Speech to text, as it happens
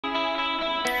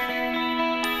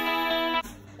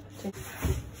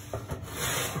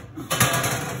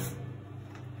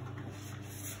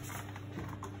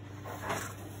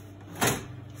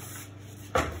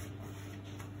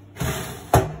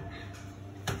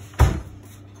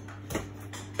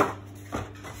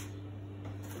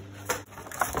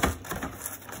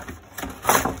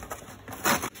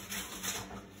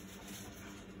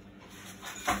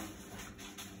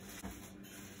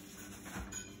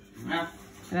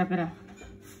Pera.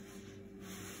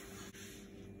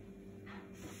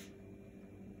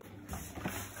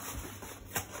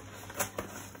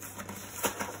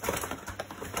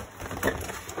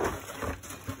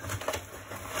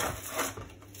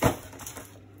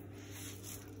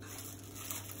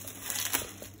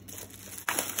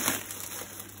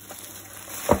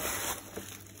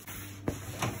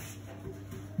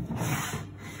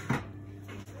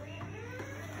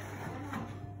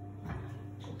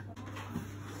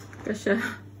 Kasya.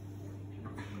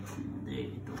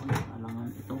 Hindi, ito. Alangan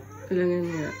ito. Alangan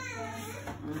nga.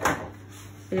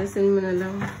 Ayasin mo na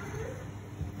lang.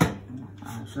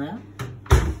 Ayos na yan?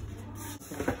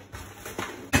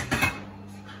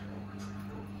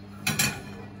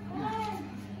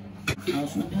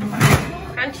 Ayos na yan.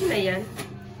 Crunchy na yan.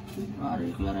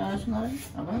 Maaari ko yan. Ayos na rin.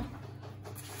 Aba?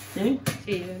 See?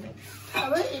 See. I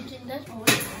will eat this one.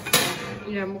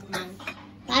 Ilamok lang.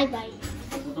 Bye-bye.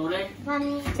 Tuloy.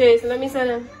 Mommy, See, sa lamisa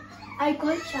na. I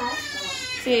got shot.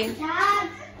 See. Dad!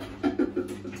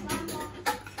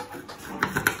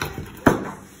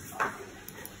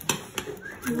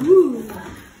 Ooh.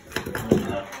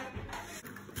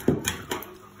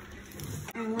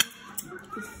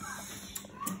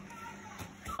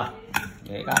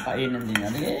 Okay, kakainin din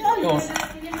yan. Eh, ayos.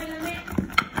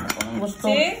 Ako nang gusto.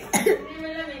 See?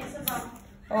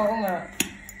 Oo nga.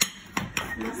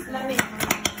 Mas lamig.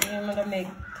 Hindi malamig.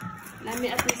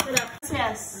 Lamig at least sarap.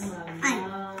 Yes.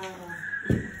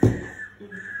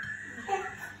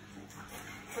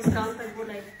 Mas counter po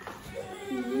like.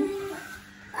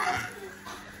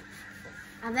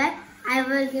 Abed, I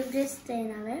will give this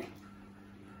 10, Abed.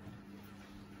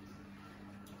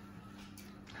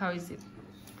 How is it?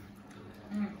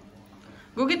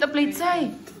 Go get a plate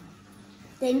side.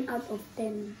 10 out of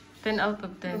 10. 10 out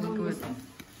of 10. Good.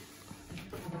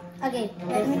 Okay,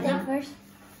 let me take first.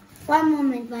 One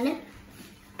moment, Vale.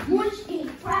 Which is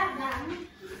program?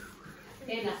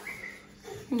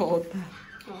 Moota.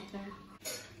 Okay.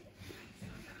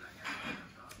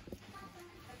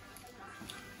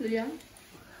 Luya?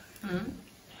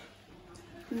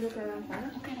 Hindi ka lang pa?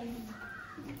 Okay.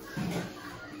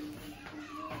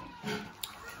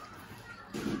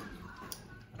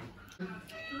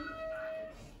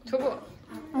 Subo.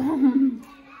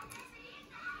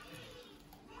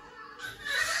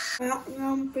 Kaya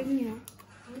ang pinya.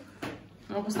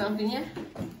 Tapos na ang pinya?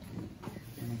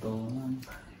 Ito naman.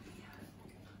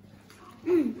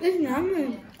 It's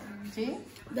yummy. See?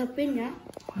 The pinya.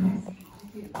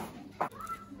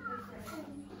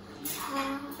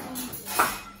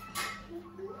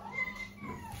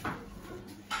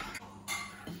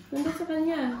 Nandun sa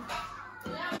kanya.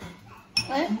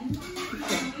 What?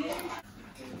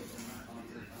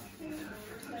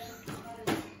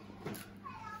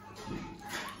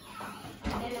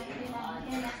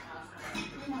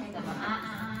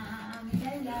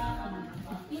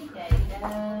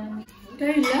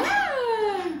 Kayla!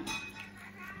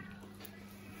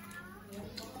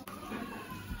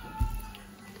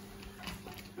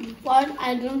 But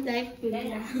I don't like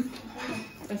pinya.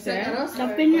 Kasi? The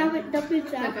pinya with the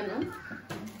pizza.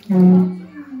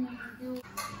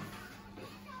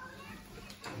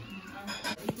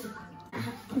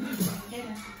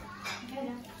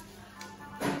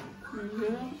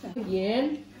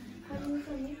 Again?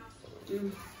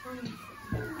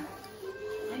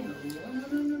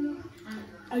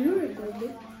 Are you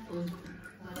recording?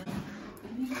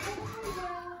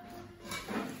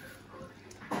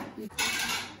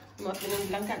 Matinong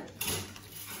lang ka.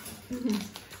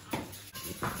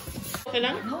 Okay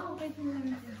lang?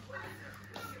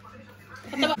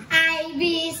 I,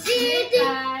 B, C, D,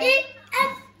 E,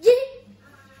 F, G,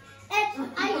 H,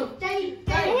 I, J,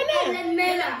 K, L, M,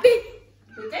 N, O, P,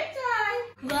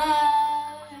 Y,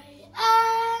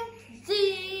 and Z.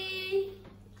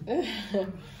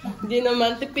 Hindi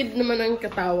naman, tipid naman ang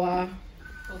katawa.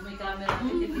 Kung may camera,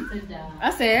 may tipid dyan.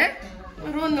 Ase?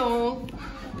 Marunong.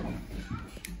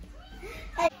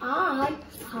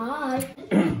 Hi.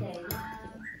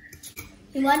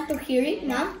 You want to hear it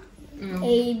now?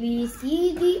 A, B,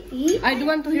 C, D, E, I do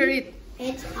want to hear it.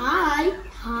 H, I,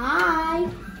 hi,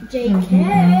 J, K,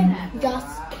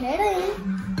 just kidding,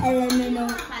 L, M, N, O,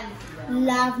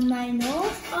 love my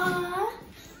nose, R.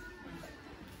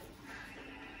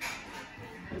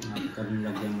 Kami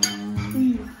lagyan ng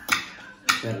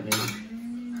survey.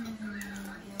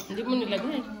 Hindi mo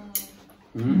nilagay.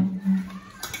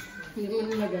 Hindi mo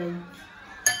nilagay.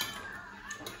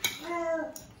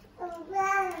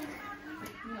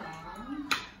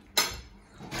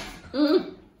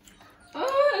 Oh,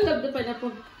 I love the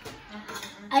pineapple.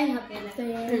 I have pineapple.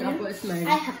 Pineapple is mine.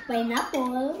 I have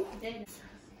pineapple.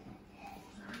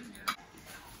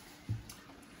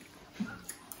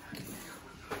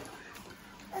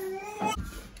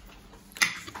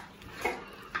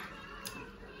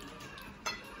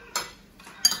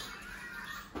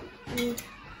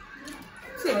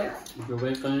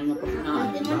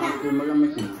 mo na. Bakit yung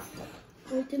malamig mo?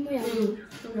 Ulitin mo yan.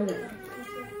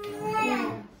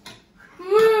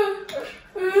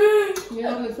 Hindi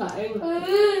ako nagsaing.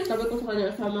 Sabi ko sa kanya,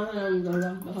 sama ka ng dala.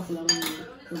 Baka pala ng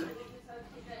tulog.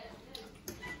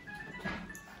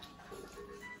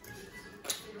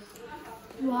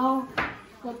 Wow.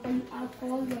 Kapag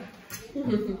alcohol.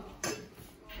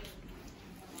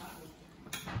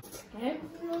 Eh?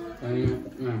 Ayun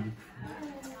na.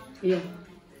 Iya.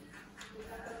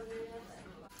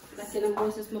 Kasi ng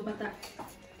boses mo bata.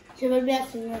 Sabi biyak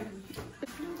siya.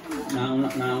 Nauna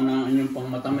ang inyong pang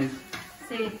matamis.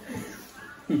 Safe.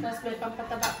 Tapos may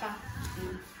pampataba ka.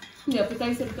 Hindi,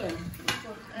 appetizer to eh.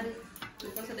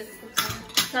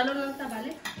 Salo lang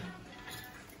tabali.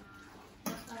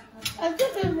 I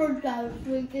think it worked out.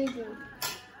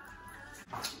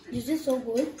 This is so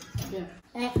good. Yeah.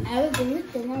 I will give it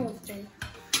 10 out of 10.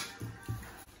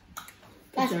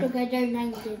 Cash together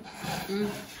 19.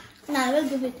 No, I will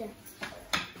give it 10.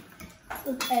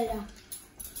 With Ella.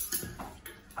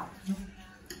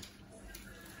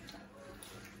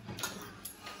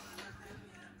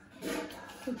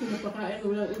 Kung pinapakain,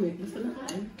 walang imig. Basta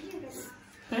nakain.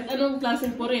 Kahit anong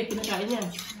klaseng pore, kinakain niya.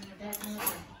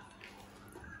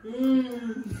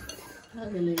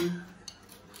 Galing.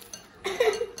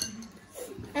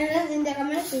 Unless in the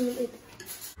camera, she will eat.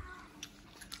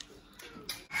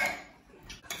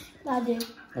 Daddy,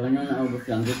 Kala nyo naubos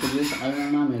yan. Dito sa kayo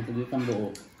ng mami. Dito ang buo.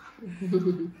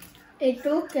 it's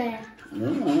okay.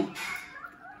 Ano?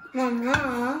 Mama,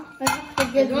 I have to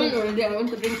I give don't it. know, I want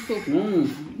to drink soup.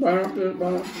 Parang.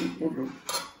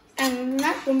 And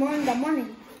not tomorrow in the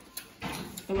morning.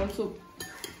 I want soup.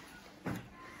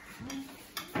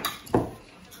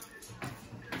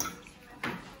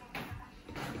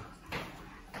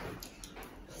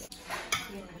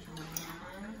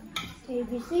 A,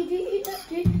 B, C, D, E, F,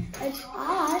 G, H,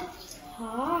 I,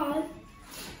 hard.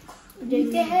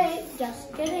 J, K, L,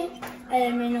 just kidding.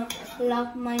 Let me know.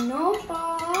 Lock my nose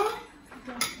off.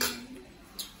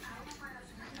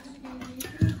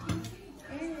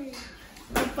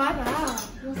 Para.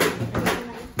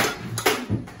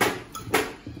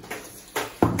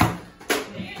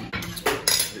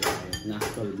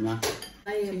 Solve na.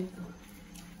 Ayun.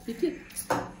 Tikit.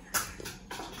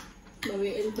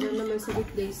 Bawiin ko na naman sa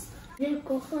weekdays. Del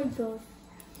cojones.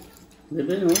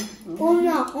 Bebe, no?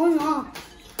 Una.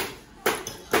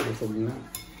 Busog na.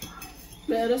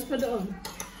 May aras pa doon.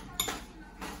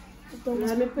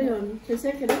 Marami pa yun. Kasi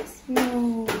kinas?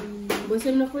 No.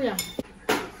 Busim na kuya.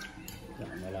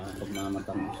 Wala nga pag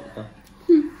mamatangos ito.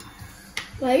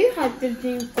 Why you have to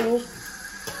drink Coke?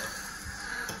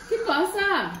 ¿Qué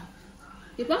pasa?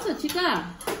 ¿Qué pasa, chica?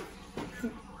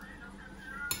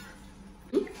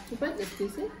 ¿Qué pasa,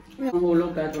 dice? Ang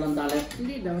hulog kahit walang tali.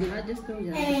 Hindi daw, na-adjust ko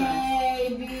yan. A,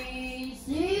 B, C,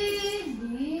 D,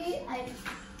 I.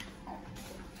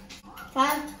 5.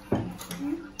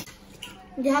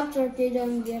 They have tortilla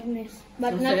on viernes,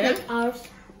 but not Okay. like ours.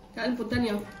 Kaan punta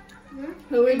niyo?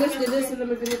 Huwigas dito sila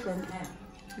mag-uniform.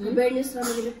 Bernice na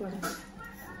mag-uniform.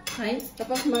 Hi?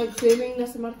 Tapos mag-swimming na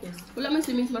sa Martes. Wala man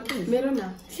swimming sa Martes. Meron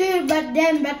na. Sure, but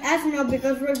us no,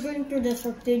 because we're going to the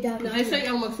tortilla. Nakaisay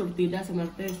ang magsortida sa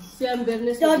Martes. Siya ang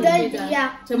Bernice So na then, sortida.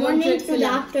 yeah, Sa morning Montreat to the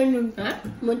sila. afternoon. Ha?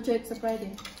 Montreat sa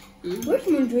Friday. Where's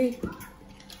Montreat?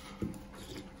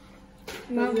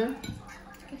 Mom, Mom?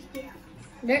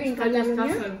 they're in Kanyas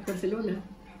California. Castle, Barcelona.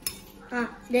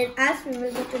 Then us, we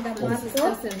will go to the Bato.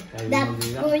 Castle. That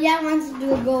Kuya wants to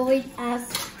go with us.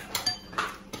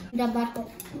 The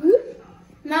Bato.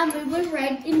 Mom, we will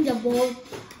ride in the boat.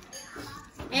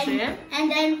 Okay. And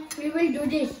then we will do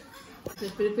this. Sa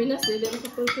Pilipinas, hindi ako sa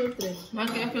field trip. Mahal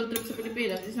kaya field trip sa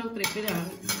Pilipinas. Isang trip nila.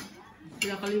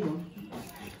 Sila kalibo.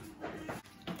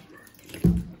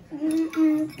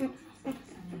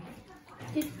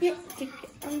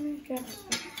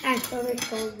 I'm sorry,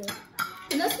 cold.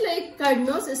 Pinas like card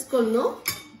no sa school, no?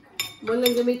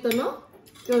 Walang gamito, no?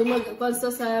 Yung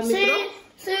magpansa sa metro?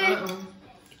 See, Oo.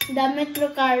 the Metro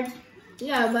card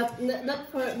Yeah, but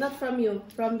not from you,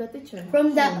 from the teacher.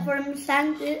 from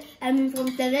Santi, I mean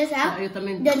from Teresa.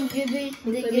 Ayutamin. Then give it.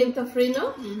 They Ayutamin give. ka free,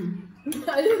 no?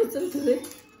 Ayutamin tuloy.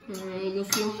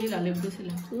 Muslim nila, libre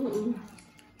sila.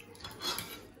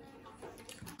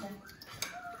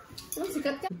 Oh,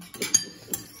 sikat ka.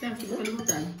 Kaya, hindi ko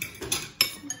kalimutan.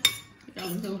 Ikaw,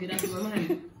 gusto mo ginagawa mamahal.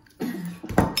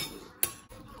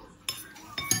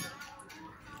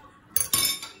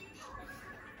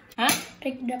 Ha?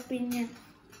 Take the pinya.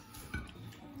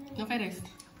 Okay, rest.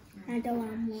 I don't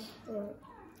want more.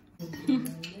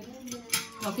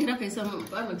 Okay na kaysa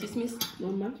mag-chismis.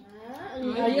 Mama?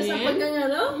 Ayos ang pagkanya,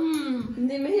 no?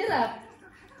 Hindi mahirap.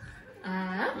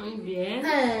 Ah? Bien.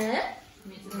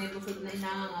 may busog na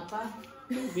inanganga pa.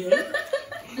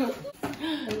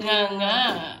 Nga.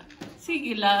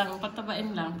 Sige lang,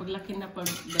 patabain lang. Paglaki na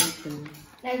pag-dito.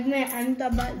 Like my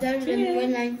antaba does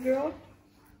when I grow.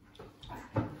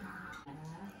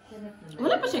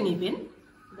 Wala pa siyang ngipin?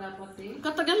 Dapat eh.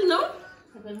 Katagal, no?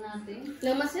 Tagal natin.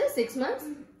 Lama siya, 6 months?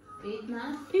 8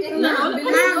 na. 8 na, wala pa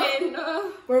siyang ngipin.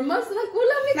 4 months lang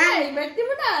kulang ni Kai. Birthday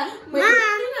mo na. May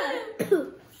birthday na.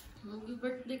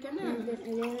 Mag-birthday ka na.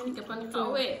 Hindi ka pa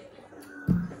nakauwi.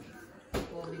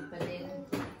 COVID pa din.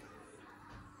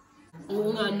 Oo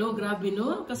nga, no? Grabe,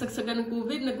 no? Kasagsagan ng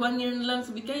COVID. Nag-1 year na lang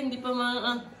sa Bikay. Hindi pa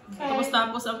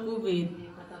tapos ang COVID. Hindi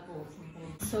pa tapos.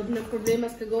 Solve na problema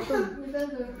sa kagotom.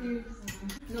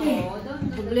 No, don't.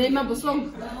 Problema, busog.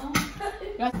 No.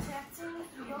 Yes.